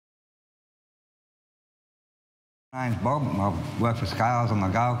My name's Bob. I work for scales on the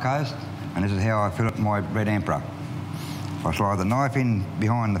Gold Coast, and this is how I fillet my Red Emperor. I slide the knife in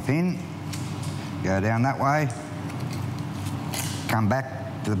behind the fin, go down that way, come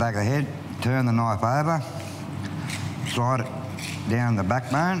back to the back of the head, turn the knife over, slide it down the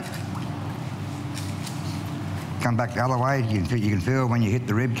backbone, come back the other way. You can feel when you hit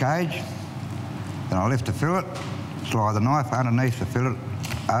the rib cage. Then I lift the fillet, slide the knife underneath the fillet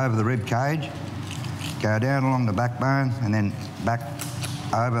over the rib cage, go down along the backbone and then back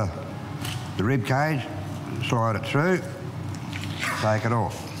over the rib cage, slide it through, take it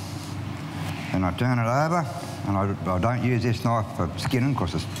off. Then I turn it over, and I don't use this knife for skinning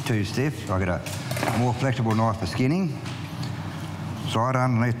because it's too stiff. I get a more flexible knife for skinning. Slide it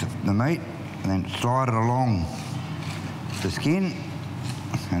underneath the meat and then slide it along the skin,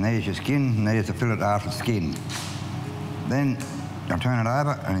 and there's your skin, and there's the fillet after skin. Then I turn it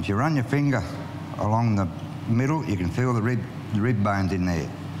over, and if you run your finger along the middle, you can feel the rib bones in there.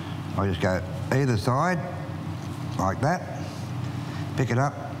 I just go either side, like that, pick it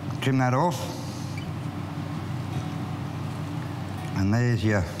up, trim that off, and there's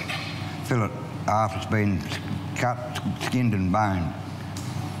your fillet after it's been cut, skinned and boned.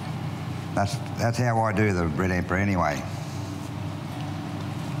 That's how I do the Red Emperor anyway.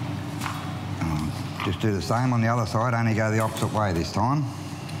 Just do the same on the other side, only go the opposite way this time.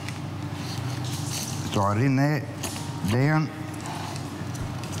 Slide it in there, down,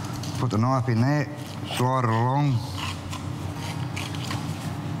 put the knife in there, slide it along.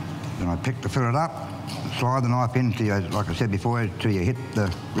 Then I pick the fillet up, slide the knife in till you, like I said before, till you hit the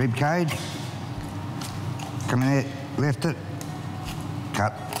rib cage. Come in there, lift it,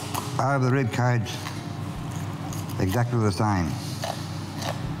 cut over the rib cage, exactly the same.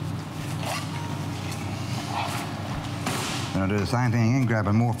 Then I do the same thing again, grab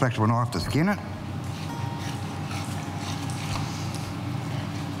a more flexible knife to skin it.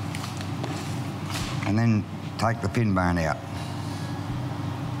 And then take the pin bone out.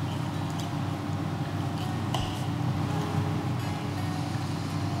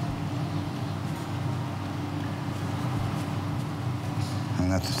 And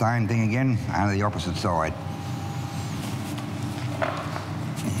that's the same thing again, only the opposite side.